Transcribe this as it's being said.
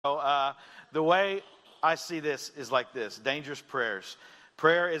The way I see this is like this: dangerous prayers.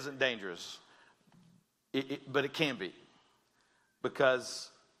 Prayer isn't dangerous, but it can be, because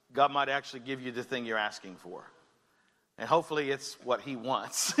God might actually give you the thing you're asking for. And hopefully it's what he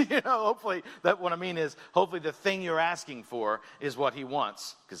wants. Hopefully what I mean is, hopefully the thing you're asking for is what he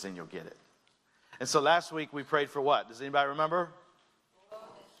wants, because then you'll get it. And so last week we prayed for what? Does anybody remember?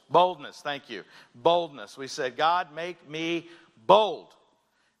 Boldness. Thank you. Boldness. We said, God, make me bold.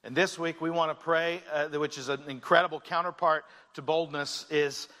 And this week we want to pray, which is an incredible counterpart to boldness,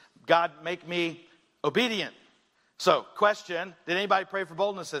 is God, make me obedient. So, question, did anybody pray for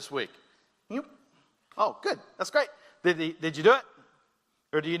boldness this week? Oh, good. That's great. Did you do it?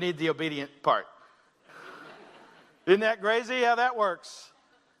 Or do you need the obedient part? Isn't that crazy how that works?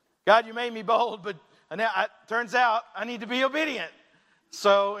 God, you made me bold, but turns out I need to be obedient.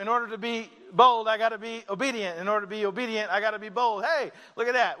 So in order to be bold, I got to be obedient. In order to be obedient, I got to be bold. Hey, look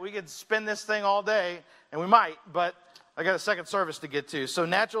at that. We could spin this thing all day, and we might, but I got a second service to get to. So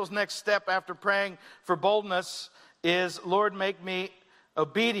Natural's next step after praying for boldness is, Lord, make me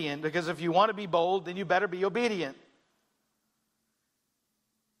obedient, because if you want to be bold, then you better be obedient.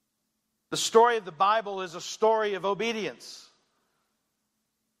 The story of the Bible is a story of obedience.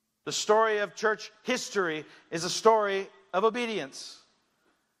 The story of church history is a story of obedience.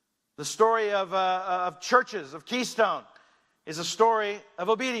 The story of churches, of Keystone, is a story of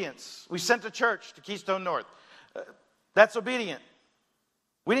obedience. We sent a church to Keystone North. That's obedient.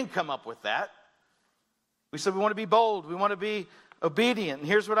 We didn't come up with that. We said we want to be bold. We want to be obedient. And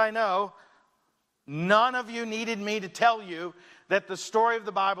here's what I know. None of you needed me to tell you that the story of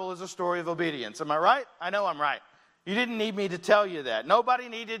the Bible is a story of obedience. Am I right? I know I'm right. You didn't need me to tell you that. Nobody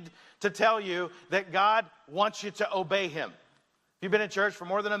needed to tell you that God wants you to obey him. If you've been in church for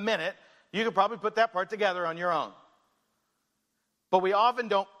more than a minute, you could probably put that part together on your own. But we often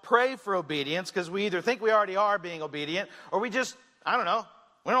don't pray for obedience because we either think we already are being obedient, or we just, we don't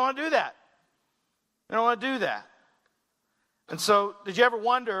want to do that. We don't want to do that. And so, did you ever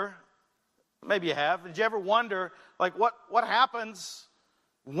wonder, maybe you have, did you ever wonder, like, what happens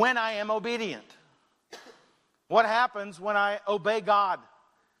when I am obedient? What happens when I obey God?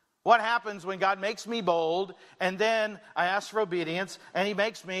 What happens when God makes me bold, and then I ask for obedience, and he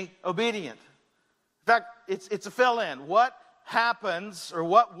makes me obedient? In fact, it's a fill-in. What happens, or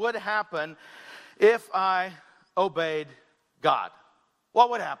what would happen if I obeyed God? What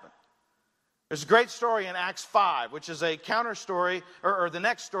would happen? There's a great story in Acts 5, which is a counter story, or the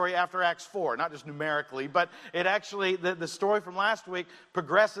next story after Acts 4, not just numerically, but it actually, the story from last week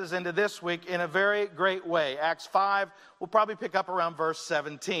progresses into this week in a very great way. Acts 5, we'll probably pick up around verse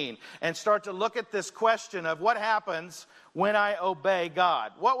 17 and start to look at this question of what happens when I obey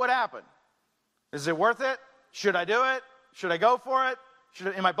God. What would happen? Is it worth it? Should I do it? Should I go for it?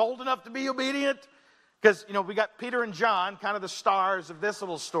 Am I bold enough to be obedient? Because, we got Peter and John, kind of the stars of this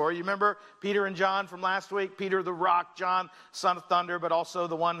little story. You remember Peter and John from last week? Peter the rock, John, son of thunder, but also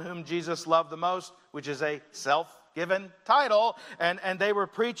the one whom Jesus loved the most, which is a self-given title. And they were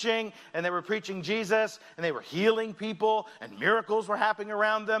preaching, Jesus, and they were healing people, and miracles were happening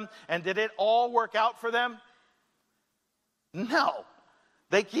around them. And did it all work out for them? No.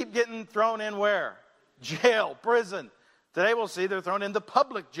 They keep getting thrown in where? Jail, prison. Today we'll see they're thrown into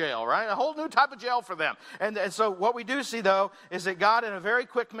public jail, right? A whole new type of jail for them. And so what we do see, though, is that God, in a very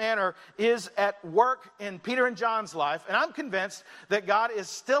quick manner, is at work in Peter and John's life. And I'm convinced that God is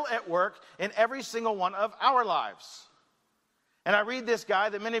still at work in every single one of our lives. And I read this guy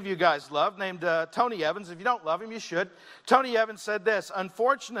that many of you guys love, named Tony Evans. If you don't love him, you should. Tony Evans said this: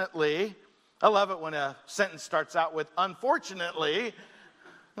 unfortunately, I love it when a sentence starts out with unfortunately.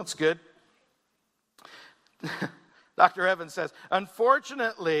 That's good. Dr. Evans says,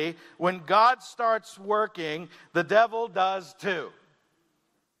 unfortunately, when God starts working, the devil does too.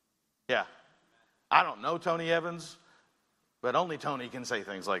 Yeah. I don't know Tony Evans, but only Tony can say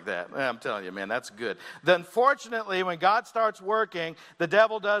things like that. I'm telling you, man, that's good. Unfortunately, when God starts working, the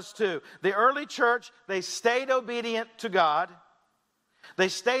devil does too. The early church, they stayed obedient to God. They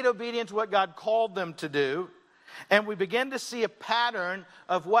stayed obedient to what God called them to do. And we begin to see a pattern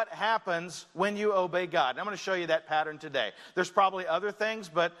of what happens when you obey God. And I'm going to show you that pattern today. There's probably other things,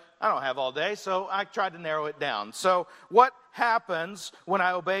 but I don't have all day, so I tried to narrow it down. So what happens when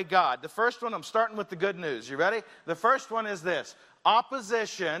I obey God? The first one, I'm starting with the good news. You ready? The first one is this: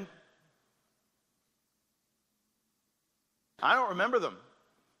 opposition. I don't remember them.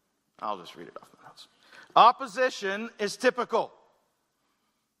 I'll just read it off my notes. Opposition is typical.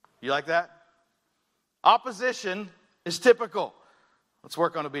 You like that? Opposition is typical. Let's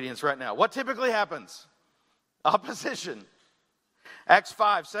work on obedience right now. What typically happens? Opposition. Acts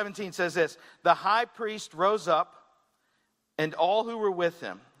 5:17 says this, the high priest rose up, and all who were with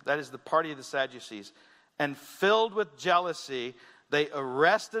him, that is the party of the Sadducees, and filled with jealousy, they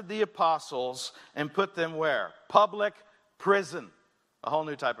arrested the apostles and put them where? Public prison. A whole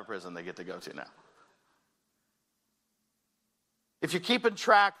new type of prison they get to go to now. If you're keeping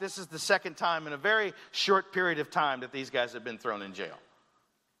track, this is the second time in a very short period of time that these guys have been thrown in jail.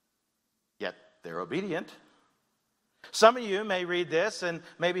 Yet they're obedient. Some of you may read this and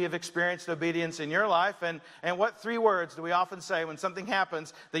maybe have experienced obedience in your life. And what 3 words do we often say when something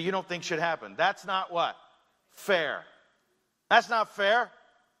happens that you don't think should happen? That's not what? Fair. That's not fair.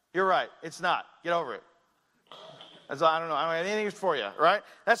 You're right. It's not. Get over it. I don't know. I don't have anything for you, right?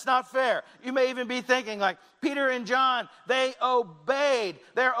 That's not fair. You may even be thinking like Peter and John, they obeyed.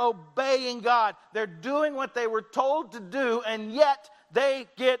 They're obeying God. They're doing what they were told to do, and yet they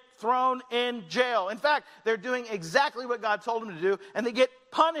get thrown in jail. In fact, they're doing exactly what God told them to do, and they get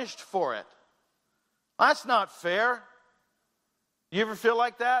punished for it. That's not fair. You ever feel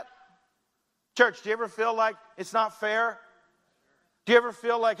like that? Church, do you ever feel like it's not fair? Do you ever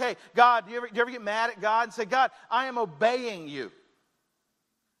feel like, hey, God, do you ever get mad at God and say, God, I am obeying you.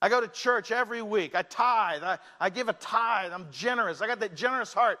 I go to church every week. I tithe. I give a tithe. I'm generous. I got that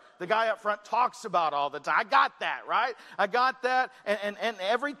generous heart the guy up front talks about all the time. I got that, right? I got that. And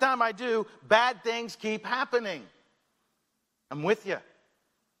every time I do, bad things keep happening. I'm with you.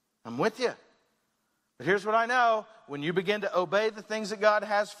 I'm with you. But here's what I know. When you begin to obey the things that God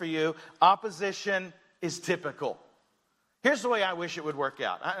has for you, opposition is typical. Here's the way I wish it would work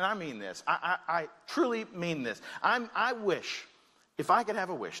out. And I mean this. I truly mean this. I wish, if I could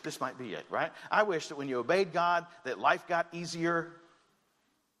have a wish, this might be it, right? I wish that when you obeyed God, that life got easier,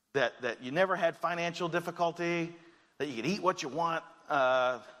 that you never had financial difficulty, that you could eat what you want.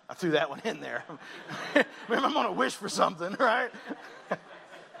 I threw that one in there. Maybe I'm going to wish for something, right?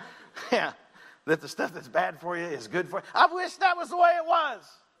 Yeah, that the stuff that's bad for you is good for you. I wish that was the way it was.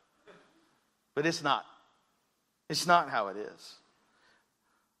 But it's not. It's not how it is.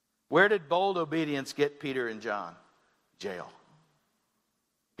 Where did bold obedience get Peter and John? Jail.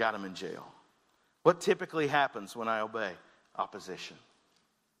 Got them in jail. What typically happens when I obey? Opposition.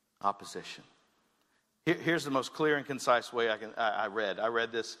 Opposition. Here's the most clear and concise way I read. I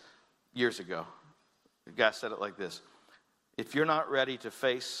read this years ago. The guy said it like this. If you're not ready to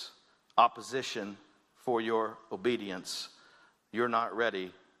face opposition for your obedience, you're not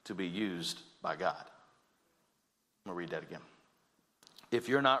ready to be used by God. I'm going to read that again. If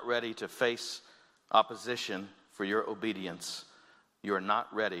you're not ready to face opposition for your obedience, you're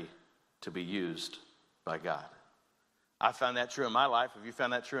not ready to be used by God. I found that true in my life. Have you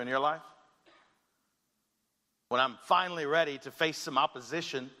found that true in your life? When I'm finally ready to face some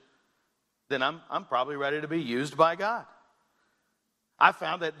opposition, then I'm probably ready to be used by God. I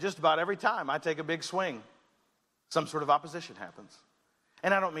found that just about every time I take a big swing, some sort of opposition happens.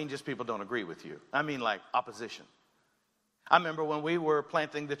 And I don't mean just people don't agree with you. I mean like opposition. I remember when we were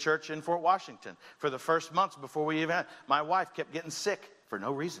planting the church in Fort Washington. For the first months before we even had, my wife kept getting sick for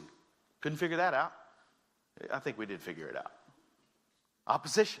no reason. Couldn't figure that out. I think we did figure it out.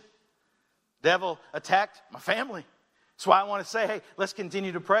 Opposition. Devil attacked my family. That's why I want to say, hey, let's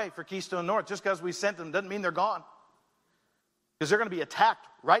continue to pray for Keystone North. Just because we sent them doesn't mean they're gone. Because they're going to be attacked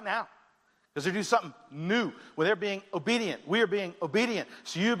right now. Because they're doing something new. When they're being obedient, we are being obedient.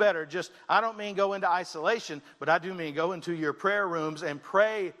 So you better just, I don't mean go into isolation, but I do mean go into your prayer rooms and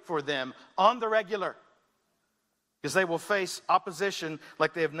pray for them on the regular. Because they will face opposition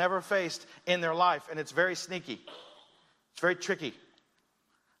like they have never faced in their life. And it's very sneaky. It's very tricky.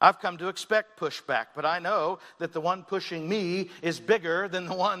 I've come to expect pushback, but I know that the one pushing me is bigger than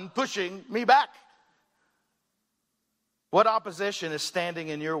the one pushing me back. What opposition is standing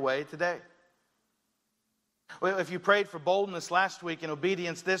in your way today? Well, if you prayed for boldness last week and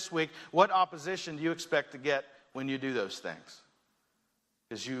obedience this week, what opposition do you expect to get when you do those things?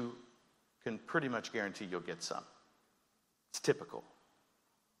 Because you can pretty much guarantee you'll get some. It's typical.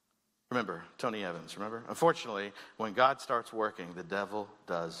 Remember, Tony Evans, remember? Unfortunately, when God starts working, the devil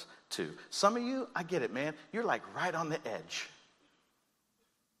does too. Some of you, I get it, man. You're like right on the edge.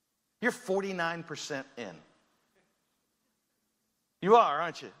 You're 49% in. You are,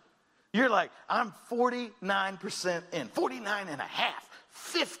 aren't you? You're like, I'm 49% in. 49 and a half.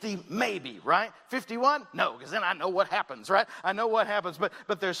 50 maybe, right? 51? No, because then I know what happens, right? I know what happens.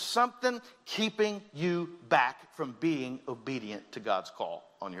 But there's something keeping you back from being obedient to God's call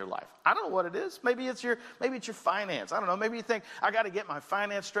on your life. I don't know what it is. Maybe it's your finance. I don't know. Maybe you think, I got to get my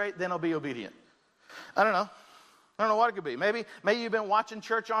finance straight, then I'll be obedient. I don't know. I don't know what it could be. Maybe you've been watching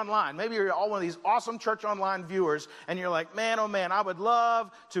church online. Maybe you're all one of these awesome church online viewers, and you're like, man, oh man, I would love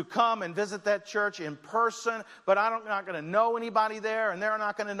to come and visit that church in person, but I'm not going to know anybody there, and they're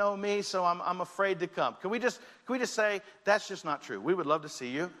not going to know me, so I'm afraid to come. Can we just say that's just not true? We would love to see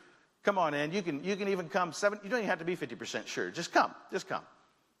you. Come on in. You can even come you don't even have to be 50% sure. Just come. Just come.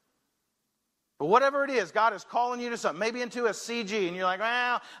 But whatever it is, God is calling you to something, maybe into a CG, and you're like,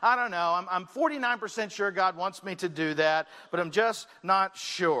 well, I don't know. I'm 49% sure God wants me to do that, but I'm just not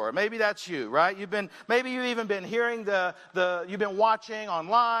sure. Maybe that's you, right? Maybe you've even been hearing you've been watching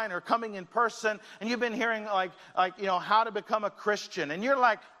online or coming in person, and you've been hearing like how to become a Christian, and you're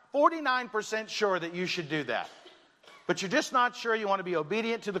like 49% sure that you should do that. But you're just not sure you want to be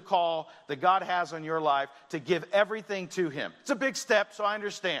obedient to the call that God has on your life to give everything to Him. It's a big step, so I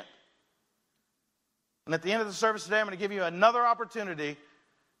understand. And at the end of the service today, I'm going to give you another opportunity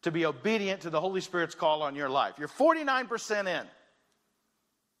to be obedient to the Holy Spirit's call on your life. You're 49% in,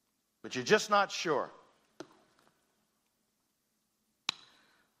 but you're just not sure.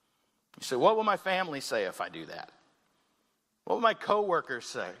 You say, what will my family say if I do that? What will my coworkers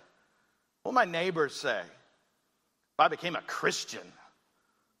say? What will my neighbors say if I became a Christian?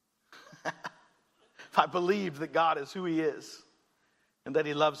 If I believed that God is who He is and that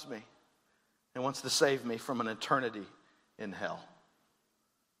He loves me and wants to save me from an eternity in hell.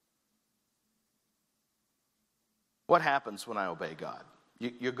 What happens when I obey God?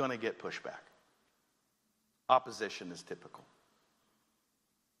 You're going to get pushback. Opposition is typical.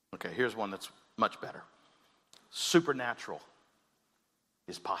 Okay, here's one that's much better. Supernatural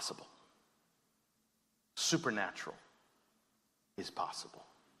is possible. Supernatural is possible.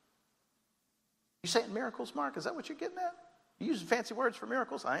 You saying miracles, Mark? Is that what you're getting at? You using fancy words for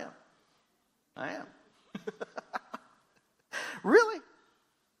miracles? I am. Really?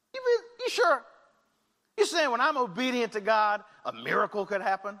 You sure? You saying when I'm obedient to God, a miracle could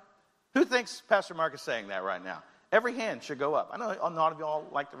happen? Who thinks Pastor Mark is saying that right now? Every hand should go up. I know a lot of you all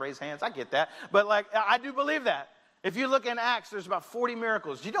like to raise hands. I get that. But I do believe that. If you look in Acts, there's about 40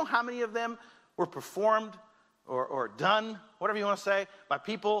 miracles. Do you know how many of them were performed or done, whatever you want to say, by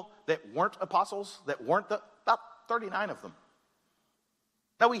people that weren't apostles, about 39 of them?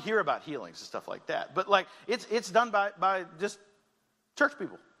 Now, we hear about healings and stuff like that, but it's done by just church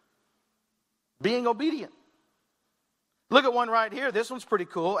people being obedient. Look at one right here. This one's pretty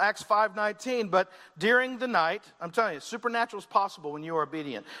cool. Acts 5:19. But during the night, I'm telling you, supernatural is possible when you are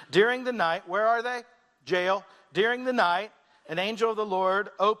obedient. During the night, where are they? Jail. During the night, an angel of the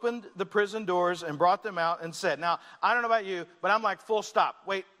Lord opened the prison doors and brought them out and said, now, I don't know about you, but I'm like, full stop.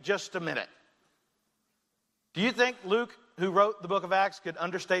 Wait just a minute. Do you think Luke, who wrote the book of Acts, could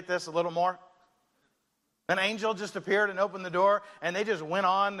understate this a little more? An angel just appeared and opened the door, and they just went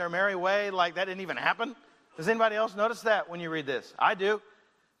on their merry way like that didn't even happen? Does anybody else notice that when you read this? I do.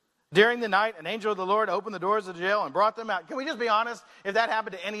 During the night, an angel of the Lord opened the doors of the jail and brought them out. Can we just be honest? If that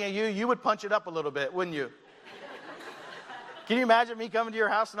happened to any of you, you would punch it up a little bit, wouldn't you? Can you imagine me coming to your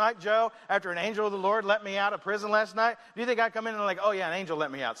house tonight, Joe, after an angel of the Lord let me out of prison last night? Do you think I'd come in and oh yeah, an angel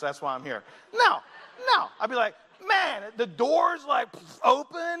let me out, so that's why I'm here? No. I'd be like, man, the doors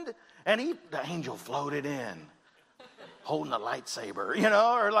opened, and the angel floated in, holding a lightsaber,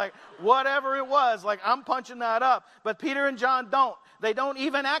 or whatever it was. I'm punching that up. But Peter and John don't. They don't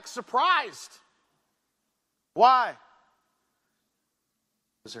even act surprised. Why?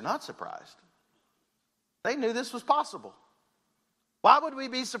 Because they're not surprised. They knew this was possible. Why would we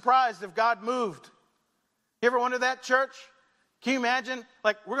be surprised if God moved? You ever wonder that, church? Can you imagine?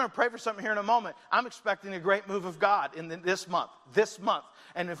 We're going to pray for something here in a moment. I'm expecting a great move of God in this month.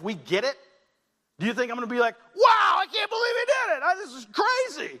 And if we get it, do you think I'm going to be like, wow, I can't believe He did it. This is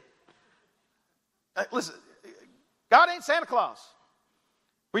crazy. Listen, God ain't Santa Claus.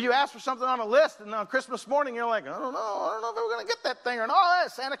 Where you ask for something on a list, and on Christmas morning, you're like, I don't know if we're going to get that thing or not. Oh,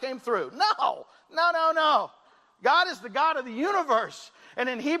 Santa came through. No. God is the God of the universe. And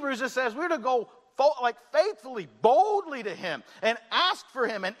in Hebrews, it says we're to go faithfully, boldly to Him and ask for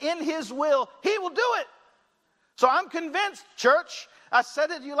Him. And in His will, He will do it. So I'm convinced, church, I said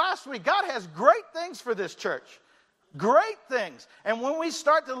it to you last week, God has great things for this church. Great things. And when we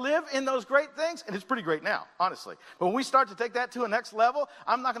start to live in those great things, and it's pretty great now, honestly, but when we start to take that to a next level,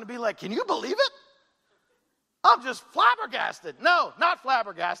 I'm not going to be like, can you believe it? I'm just flabbergasted. No, not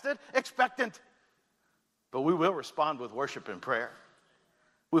flabbergasted, expectant. But we will respond with worship and prayer.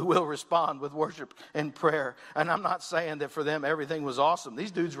 We will respond with worship and prayer. And I'm not saying that for them everything was awesome.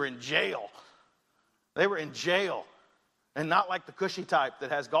 These dudes were in jail. They were in jail. And not like the cushy type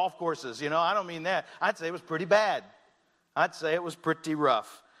that has golf courses. I don't mean that. I'd say it was pretty bad. I'd say it was pretty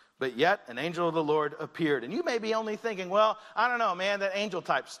rough. But yet an angel of the Lord appeared. And you may be only thinking, well, I don't know, man, that angel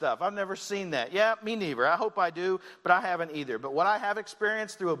type stuff. I've never seen that. Yeah, me neither. I hope I do, but I haven't either. But what I have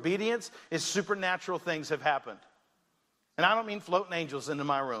experienced through obedience is supernatural things have happened. And I don't mean floating angels into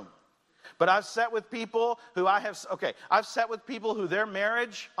my room. But I've sat with people who I've sat with people who their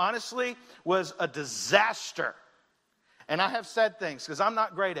marriage, honestly, was a disaster. And I have said things, because I'm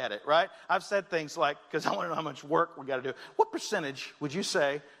not great at it, right? I've said things like, because I want to know how much work we got to do. What percentage would you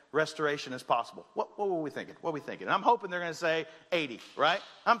say restoration is possible? What were we thinking? What are we thinking? And I'm hoping they're going to say 80, right?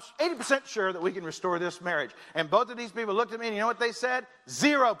 I'm 80% sure that we can restore this marriage. And both of these people looked at me, and you know what they said?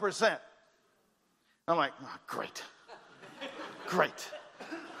 0%. I'm like, oh, great. Great.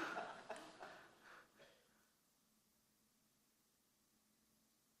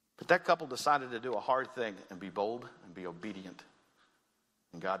 But that couple decided to do a hard thing and be bold and be obedient.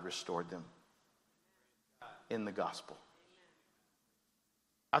 And God restored them in the gospel.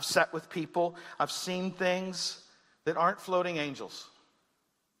 I've sat with people, I've seen things that aren't floating angels.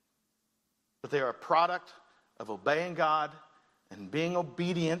 But they are a product of obeying God and being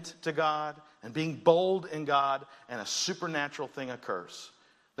obedient to God and being bold in God, and a supernatural thing occurs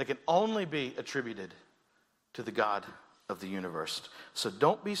that can only be attributed to the God of the universe. So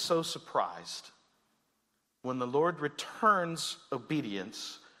don't be so surprised when the Lord returns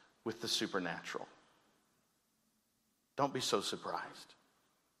obedience with the supernatural. Don't be so surprised.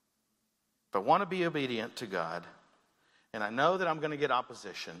 If I want to be obedient to God, and I know that I'm going to get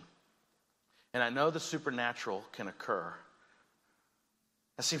opposition, and I know the supernatural can occur,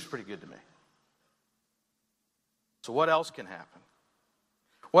 that seems pretty good to me. So what else can happen?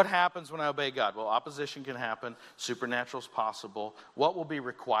 What happens when I obey God? Well, opposition can happen. Supernatural is possible. What will be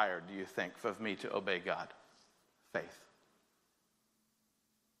required, do you think, of me to obey God? Faith.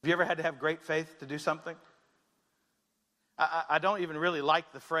 Have you ever had to have great faith to do something? I don't even really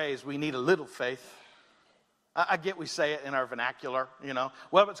like the phrase, we need a little faith. I get we say it in our vernacular, you know.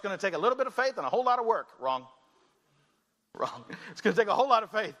 Well, it's going to take a little bit of faith and a whole lot of work. Wrong. Wrong. It's going to take a whole lot of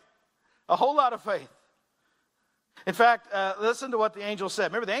faith. A whole lot of faith. In fact, listen to what the angel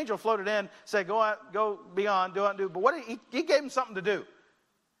said. Remember, the angel floated in, said, go out, go beyond, do out and do. But he gave him something to do.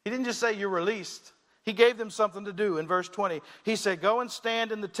 He didn't just say, you're released. He gave them something to do in verse 20. He said, go and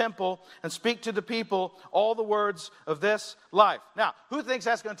stand in the temple and speak to the people all the words of this life. Now, who thinks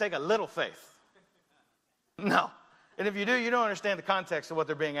that's going to take a little faith? No. And if you do, you don't understand the context of what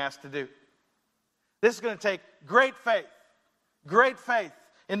they're being asked to do. This is going to take great faith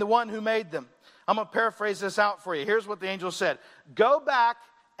in the one who made them. I'm going to paraphrase this out for you. Here's what the angel said. Go back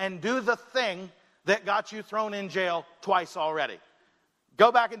and do the thing that got you thrown in jail twice already.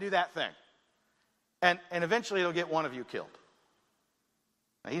 Go back and do that thing. And eventually it'll get one of you killed.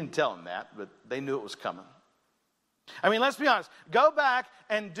 Now, he didn't tell them that, but they knew it was coming. I mean, let's be honest. Go back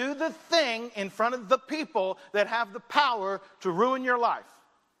and do the thing in front of the people that have the power to ruin your life.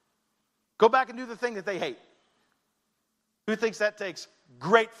 Go back and do the thing that they hate. Who thinks that takes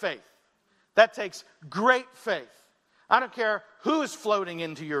great faith? That takes great faith. I don't care who is floating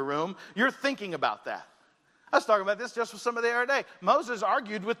into your room. You're thinking about that. I was talking about this just with somebody the other day. Moses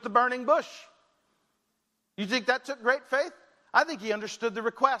argued with the burning bush. You think that took great faith? I think he understood the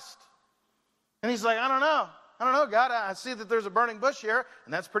request. And he's like, I don't know, God. I see that there's a burning bush here,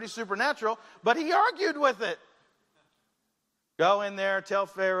 and that's pretty supernatural. But he argued with it. Go in there, tell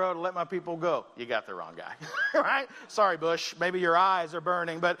Pharaoh to let my people go. You got the wrong guy, right? Sorry, bush. Maybe your eyes are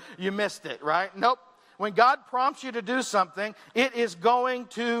burning, but you missed it, right? Nope. When God prompts you to do something, it is going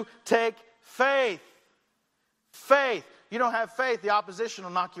to take faith. Faith. You don't have faith, the opposition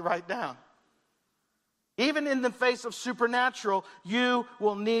will knock you right down. Even in the face of supernatural, you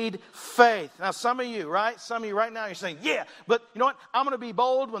will need faith. Now, some of you right now, you're saying, yeah, but you know what? I'm going to be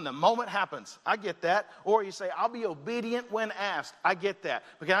bold when the moment happens. I get that. Or you say, I'll be obedient when asked. I get that.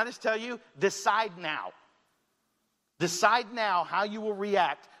 But can I just tell you, decide now. Decide now how you will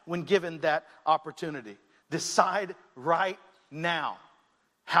react when given that opportunity. Decide right now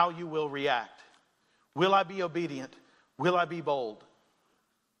how you will react. Will I be obedient? Will I be bold?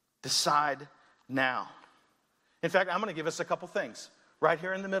 Decide now. In fact, I'm going to give us a couple things right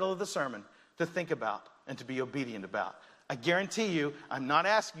here in the middle of the sermon to think about and to be obedient about. I guarantee you, I'm not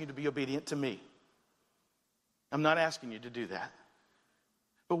asking you to be obedient to me. I'm not asking you to do that.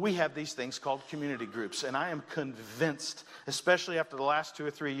 But we have these things called community groups, and I am convinced, especially after the last 2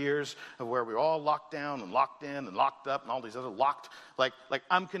 or 3 years of where we're all locked down and locked in and locked up and all these other locked, like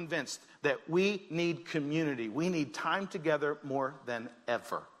I'm convinced that we need community. We need time together more than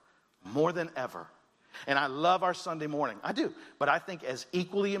ever. More than ever. And I love our Sunday morning. I do. But I think as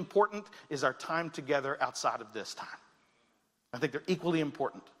equally important is our time together outside of this time. I think they're equally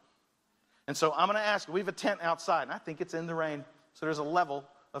important. And so I'm going to ask, we have a tent outside, and I think it's in the rain. So there's a level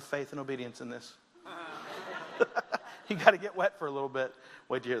of faith and obedience in this. You got to get wet for a little bit.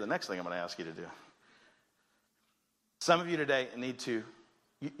 Wait to hear the next thing I'm going to ask you to do. Some of you today need to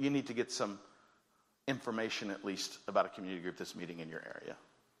get some information at least about a community group that's meeting in your area.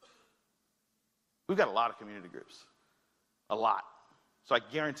 We've got a lot of community groups. A lot. So I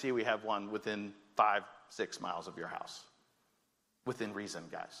guarantee we have one within 5-6 miles of your house. Within reason,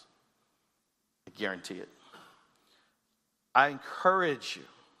 guys. I guarantee it. I encourage you,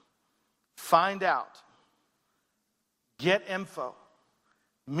 find out, get info,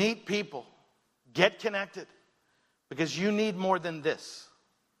 meet people, get connected, because you need more than this.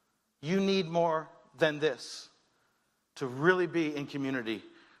 You need more than this to really be in community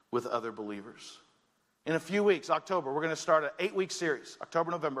with other believers. In a few weeks, October, we're going to start an 8-week series,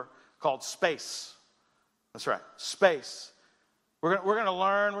 October, November, called Space. That's right, Space. We're going to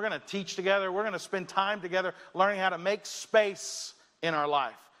learn, we're going to teach together, we're going to spend time together learning how to make space in our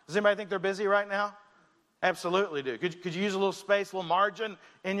life. Does anybody think they're busy right now? Absolutely do. Could you use a little space, a little margin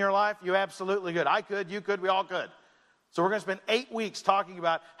in your life? You absolutely could. I could, you could, we all could. So we're going to spend 8 weeks talking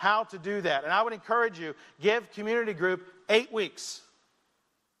about how to do that. And I would encourage you, give community group 8 weeks.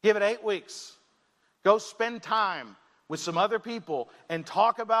 Give it 8 weeks. Go spend time with some other people and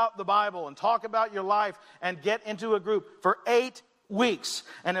talk about the Bible and talk about your life and get into a group for 8 weeks.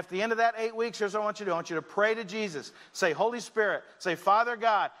 And at the end of that 8 weeks, here's what I want you to do. I want you to pray to Jesus. Say, Holy Spirit, say, Father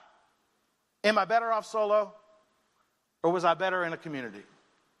God, am I better off solo or was I better in a community?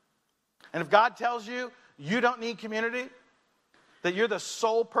 And if God tells you you don't need community, that you're the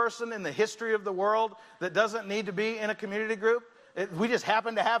sole person in the history of the world that doesn't need to be in a community group, we just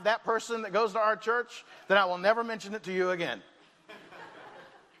happen to have that person that goes to our church, then I will never mention it to you again.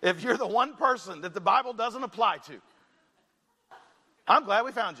 If you're the one person that the Bible doesn't apply to, I'm glad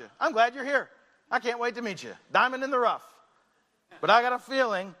we found you. I'm glad you're here. I can't wait to meet you. Diamond in the rough. But I got a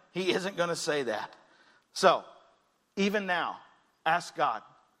feeling he isn't going to say that. So, even now, ask God,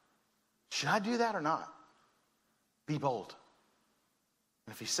 should I do that or not? Be bold.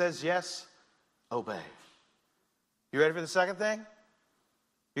 And if he says yes, obey. You ready for the second thing?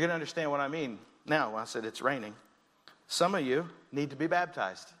 You're going to understand what I mean now when I said it's raining. Some of you need to be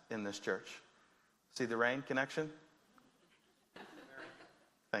baptized in this church. See the rain connection?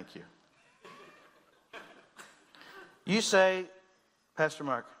 Thank you. You say, Pastor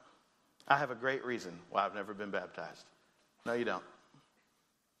Mark, I have a great reason why I've never been baptized. No, you don't.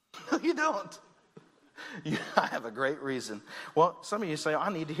 No, you don't. I have a great reason. Well, some of you say,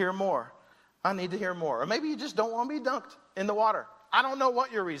 I need to hear more. I need to hear more. Or maybe you just don't want to be dunked in the water. I don't know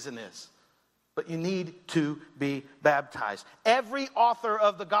what your reason is. But you need to be baptized. Every author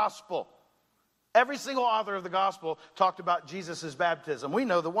of the gospel, every single author of the gospel talked about Jesus' baptism. We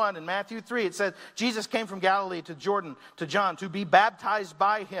know the one in Matthew 3. It said, Jesus came from Galilee to Jordan, to John, to be baptized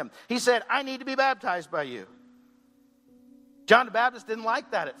by him. He said, I need to be baptized by you. John the Baptist didn't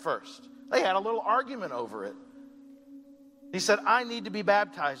like that at first. They had a little argument over it. He said, I need to be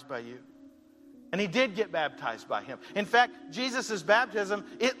baptized by you. And he did get baptized by him. In fact, Jesus' baptism,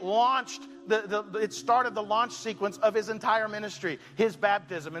 it started the launch sequence of his entire ministry, his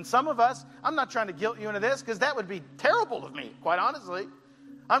baptism. And some of us, I'm not trying to guilt you into this because that would be terrible of me, quite honestly.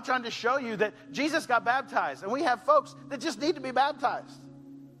 I'm trying to show you that Jesus got baptized. And we have folks that just need to be baptized.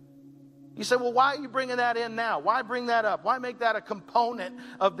 You say, well, why are you bringing that in now? Why bring that up? Why make that a component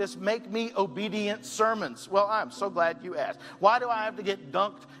of this Make Me Obedient sermons? Well, I'm so glad you asked. Why do I have to get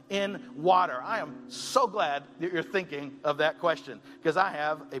dunked in water? I am so glad that you're thinking of that question because I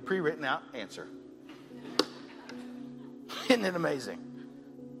have a pre-written out answer. Isn't it amazing?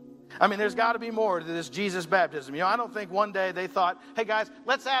 I mean, there's got to be more to this Jesus baptism. You know, I don't think one day they thought, hey, guys,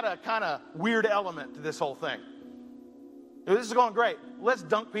 let's add a kind of weird element to this whole thing. This is going great. Let's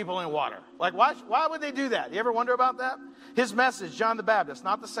dunk people in water. Like, why would they do that? You ever wonder about that? His message, John the Baptist,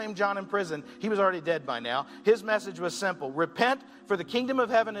 not the same John in prison. He was already dead by now. His message was simple. Repent, for the kingdom of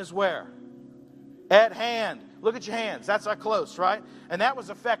heaven is where? At hand. Look at your hands. That's how close, right? And that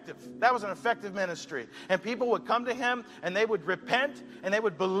was effective. That was an effective ministry. And people would come to him, and they would repent, and they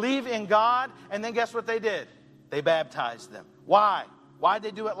would believe in God, and then guess what they did? They baptized them. Why? Why'd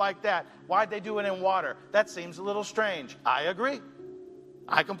they do it like that? Why'd they do it in water? That seems a little strange. I agree.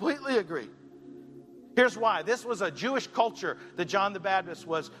 I completely agree. Here's why. This was a Jewish culture that John the Baptist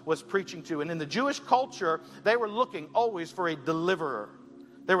was preaching to. And in the Jewish culture, they were looking always for a deliverer.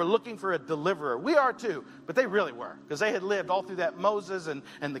 They were looking for a deliverer. We are too, but they really were, because they had lived all through that Moses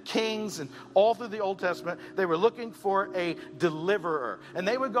and the kings and all through the Old Testament. They were looking for a deliverer. And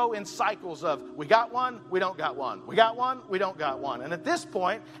they would go in cycles of, we got one, we don't got one. We got one, we don't got one. And at this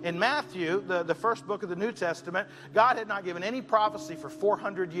point, in Matthew, the first book of the New Testament, God had not given any prophecy for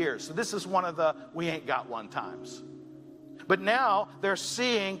 400 years. So this is one of the we ain't got one times. But now they're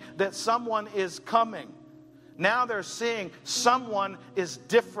seeing that someone is coming. Now they're seeing someone is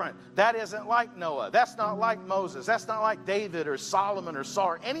different. That isn't like Noah. That's not like Moses. That's not like David or Solomon or Saul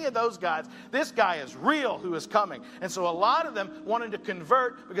or any of those guys. This guy is real who is coming. And so a lot of them wanted to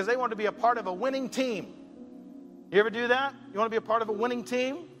convert because they wanted to be a part of a winning team. You ever do that? You want to be a part of a winning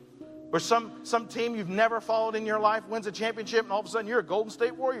team? Or some team you've never followed in your life wins a championship and all of a sudden you're a Golden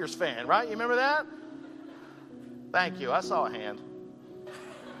State Warriors fan, right? You remember that? Thank you. I saw a hand.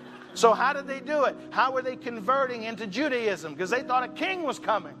 So how did they do it? How were they converting into Judaism? Because they thought a king was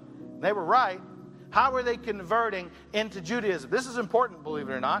coming. They were right. How were they converting into Judaism? This is important, believe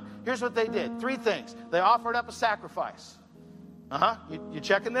it or not. Here's what they did. 3 things. They offered up a sacrifice. You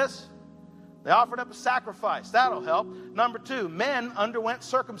checking this? They offered up a sacrifice. That'll help. Number 2, men underwent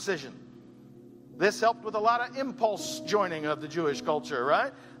circumcision. This helped with a lot of impulse joining of the Jewish culture,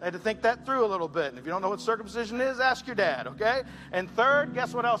 right? They had to think that through a little bit. And if you don't know what circumcision is, ask your dad, okay? And third,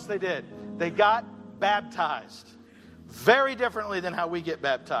 guess what else they did? They got baptized. Very differently than how we get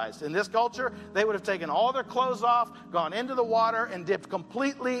baptized. In this culture, they would have taken all their clothes off, gone into the water, and dipped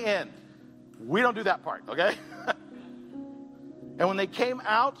completely in. We don't do that part, okay? And when they came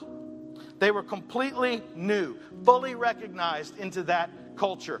out, they were completely new, fully recognized into that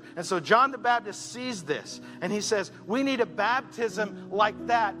culture. And so John the Baptist sees this and he says, we need a baptism like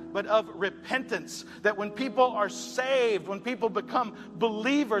that, but of repentance. That when people are saved, when people become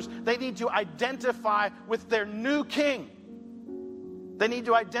believers, they need to identify with their new king. They need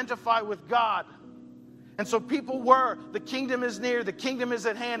to identify with God. And so people were, the kingdom is near, the kingdom is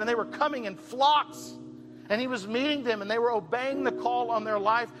at hand, and they were coming in flocks. And he was meeting them, and they were obeying the call on their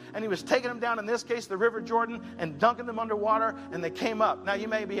life. And he was taking them down, in this case, the River Jordan, and dunking them underwater, and they came up. Now, you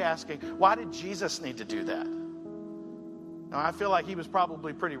may be asking, why did Jesus need to do that? Now, I feel like he was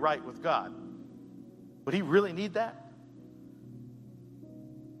probably pretty right with God. Would he really need that?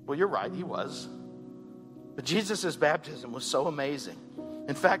 Well, you're right, he was. But Jesus' baptism was so amazing.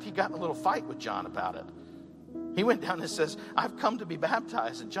 In fact, he got in a little fight with John about it. He went down and says, I've come to be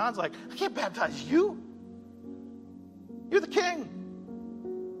baptized. And John's like, I can't baptize you. You're the king.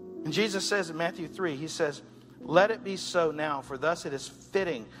 And Jesus says in Matthew 3, he says, let it be so now, for thus it is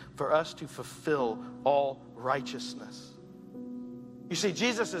fitting for us to fulfill all righteousness. You see,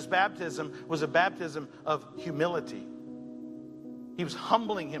 Jesus' baptism was a baptism of humility. He was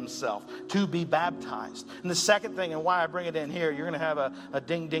humbling himself to be baptized. And the second thing, and why I bring it in here, you're going to have a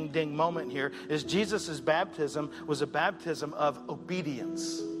ding, ding, ding moment here, is Jesus' baptism was a baptism of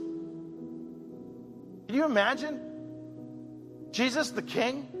obedience. Can you imagine? Jesus, the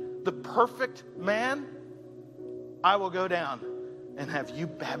king, the perfect man, I will go down and have you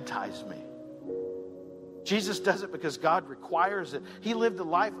baptize me. Jesus does it because God requires it. He lived a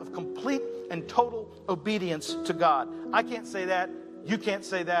life of complete and total obedience to God. I can't say that. You can't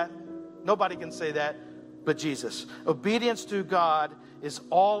say that. Nobody can say that but Jesus. Obedience to God is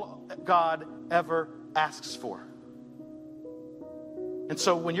all God ever asks for. And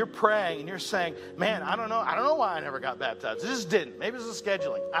so when you're praying and you're saying, man, I don't know why I never got baptized. I just didn't. Maybe it's the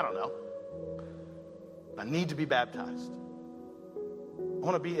scheduling. I don't know. I need to be baptized. I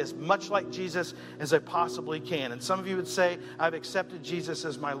want to be as much like Jesus as I possibly can. And some of you would say, I've accepted Jesus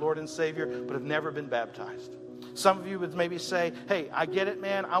as my Lord and Savior, but have never been baptized. Some of you would maybe say, hey, I get it,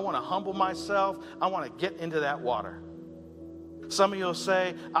 man. I want to humble myself. I want to get into that water. Some of you will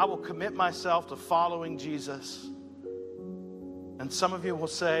say, I will commit myself to following Jesus. And some of you will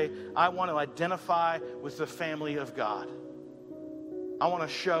say, I want to identify with the family of God. I want to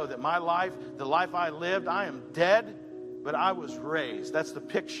show that my life, the life I lived, I am dead, but I was raised. That's the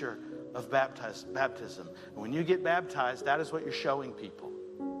picture of baptism. And when you get baptized, that is what you're showing people.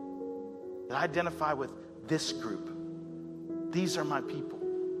 That I identify with this group. These are my people.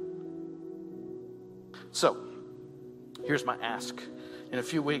 So, here's my ask. In a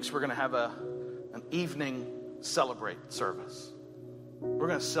few weeks, we're going to have an evening celebrate service. We're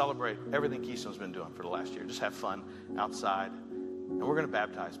going to celebrate everything Keystone's been doing for the last year. Just have fun outside. And we're going to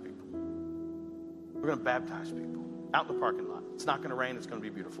baptize people. We're going to baptize people out in the parking lot. It's not going to rain. It's going to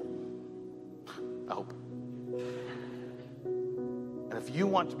be beautiful. I hope. And if you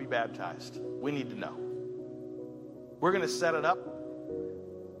want to be baptized, we need to know. We're going to set it up,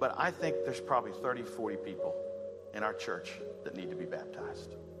 but I think there's probably 30, 40 people in our church that need to be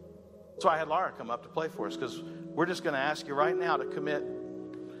baptized. So I had Laura come up to play for us, because we're just going to ask you right now to commit.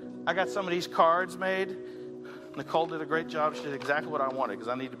 I got some of these cards made. Nicole did a great job. She did exactly what I wanted, because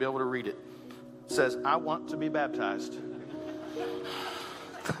I need to be able to read it. It says, I want to be baptized.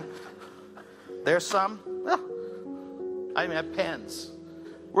 There's some. I even have pens.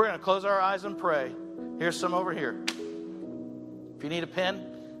 We're going to close our eyes and pray. Here's some over here. If you need a pen,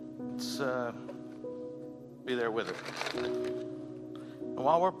 it's be there with it. And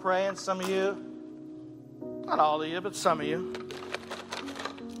while we're praying, some of you, not all of you, but some of you,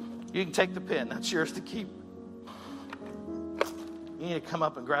 you can take the pen. That's yours to keep. You need to come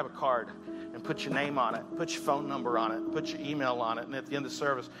up and grab a card and put your name on it, put your phone number on it, put your email on it, and at the end of the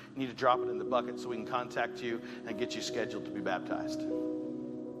service, you need to drop it in the bucket so we can contact you and get you scheduled to be baptized.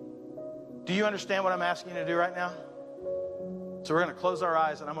 Do you understand what I'm asking you to do right now? So we're going to close our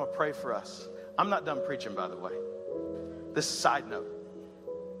eyes, and I'm going to pray for us. I'm not done preaching, by the way. This is a side note.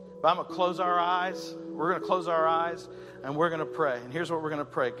 But I'm going to close our eyes. We're going to close our eyes, and we're going to pray. And here's what we're going to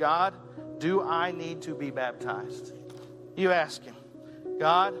pray. God, do I need to be baptized? You ask him.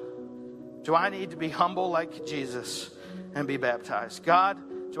 God, do I need to be humble like Jesus and be baptized? God,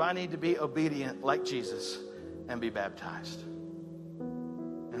 do I need to be obedient like Jesus and be baptized?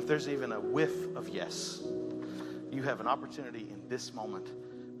 And if there's even a whiff of yes, you have an opportunity in this moment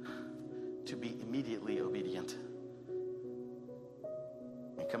to be immediately obedient.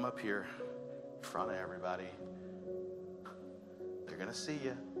 And come up here in front of everybody. They're going to see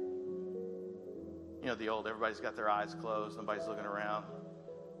you. You know, the old, everybody's got their eyes closed, nobody's looking around.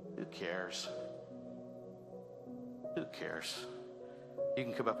 Who cares? Who cares? You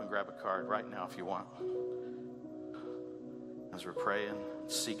can come up and grab a card right now if you want. As we're praying,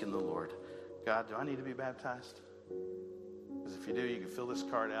 seeking the Lord. God, do I need to be baptized? Because if you do, you can fill this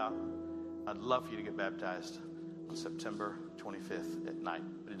card out. I'd love for you to get baptized on September 25th at night.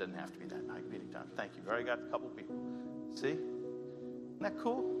 But it doesn't have to be that night. It can be any time. Thank you. We already got a couple people. See? Isn't that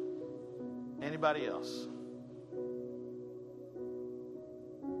cool? Anybody else?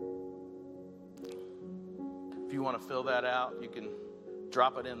 If you want to fill that out, you can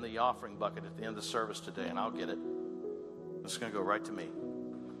drop it in the offering bucket at the end of the service today, and I'll get it. It's going to go right to me.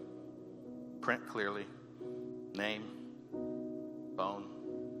 Print clearly. Name. Phone.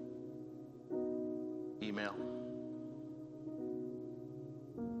 Email.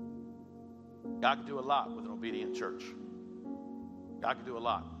 God can do a lot with an obedient church. God can do a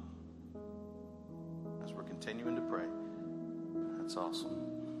lot. As we're continuing to pray. That's awesome.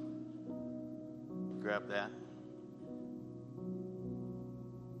 Grab that.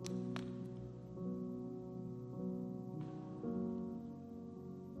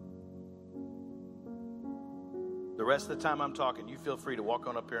 The rest of the time I'm talking, you feel free to walk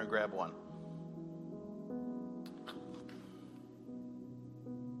on up here and grab one.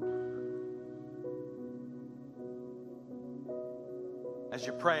 As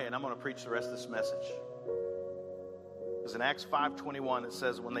you're praying, I'm going to preach the rest of this message. Because in Acts 5:21, it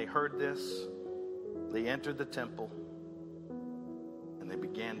says, when they heard this, they entered the temple and they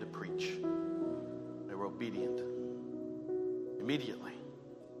began to preach. They were obedient. Immediately.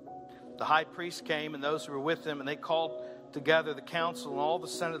 The high priest came and those who were with him, and they called together the council and all the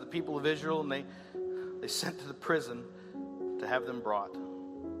senate of the people of Israel, and they sent to the prison to have them brought. And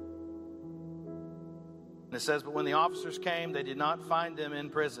it says, but when the officers came, they did not find them in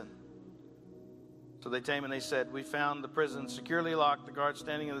prison. So they came and they said, we found the prison securely locked, the guards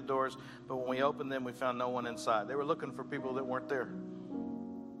standing in the doors, but when we opened them, we found no one inside. They were looking for people that weren't there.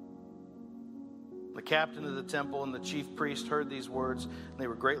 The captain of the temple and the chief priest heard these words, and they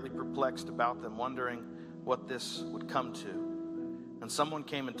were greatly perplexed about them, wondering what this would come to. And someone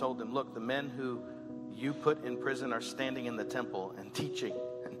came and told them, look, the men who you put in prison are standing in the temple and teaching.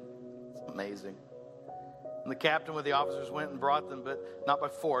 It's amazing. And the captain with the officers went and brought them, but not by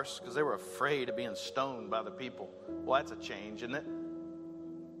force, because they were afraid of being stoned by the people. Well, that's a change, isn't it?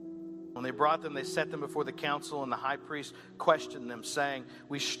 When they brought them, they set them before the council, and the high priest questioned them, saying,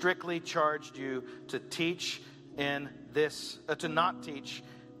 we strictly charged you to teach in this, to not teach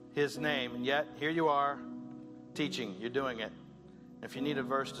his name, and yet here you are teaching. You're doing it. If you need a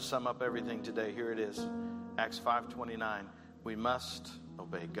verse to sum up everything today, here it is. Acts 5:29. We must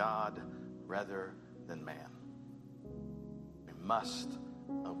obey God rather than man. We must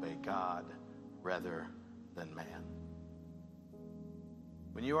obey God rather than man.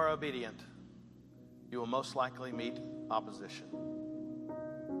 When you are obedient, you will most likely meet opposition.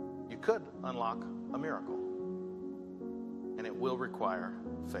 You could unlock a miracle, and it will require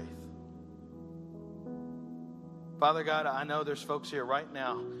faith. Father God, I know there's folks here right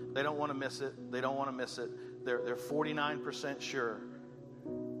now. They don't want to miss it. They don't want to miss it. they're 49% sure.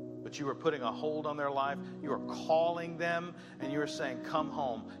 But you are putting a hold on their life. You are calling them and you are saying, come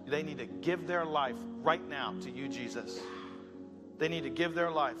home. They need to give their life right now to you, Jesus. They need to give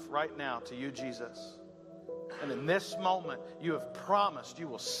their life right now to you, Jesus. And in this moment, you have promised you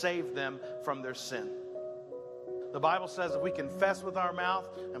will save them from their sin. The Bible says if we confess with our mouth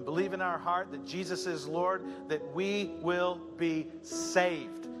and believe in our heart that Jesus is Lord, that we will be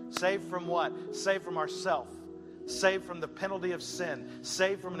saved. Saved from what? Saved from ourself. Saved from the penalty of sin.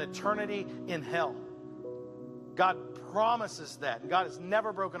 Saved from an eternity in hell. God promises that. And God has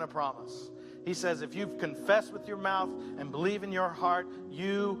never broken a promise. He says if you've confessed with your mouth and believe in your heart,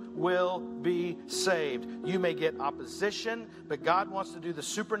 you will be saved. You may get opposition, but God wants to do the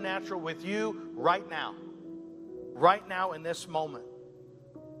supernatural with you right now. Right now in this moment.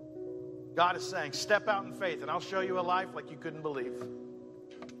 God is saying, step out in faith and I'll show you a life like you couldn't believe.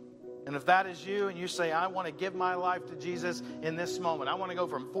 And if that is you and you say, I want to give my life to Jesus in this moment. I want to go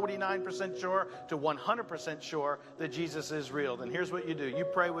from 49% sure to 100% sure that Jesus is real. Then here's what you do. You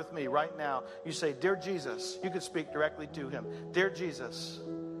pray with me right now. You say, Dear Jesus, you can speak directly to him. Dear Jesus,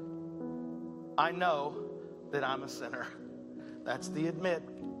 I know that I'm a sinner. That's the admit.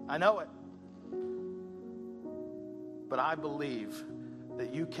 I know it. But I believe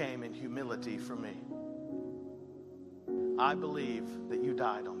that you came in humility for me. I believe that you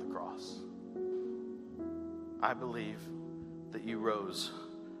died on the cross. I believe that you rose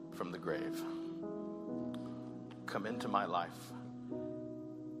from the grave. Come into my life.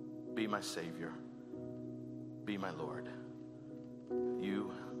 Be my Savior. Be my Lord.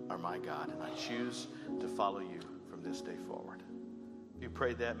 You are my God, and I choose to follow you from this day forward. If you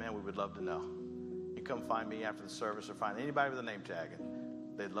prayed that, man, we would love to know. You come find me after the service or find anybody with a name tag,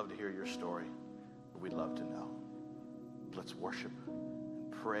 and they'd love to hear your story. We'd love to know. Let's worship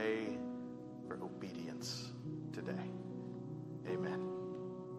and pray for obedience today. Amen.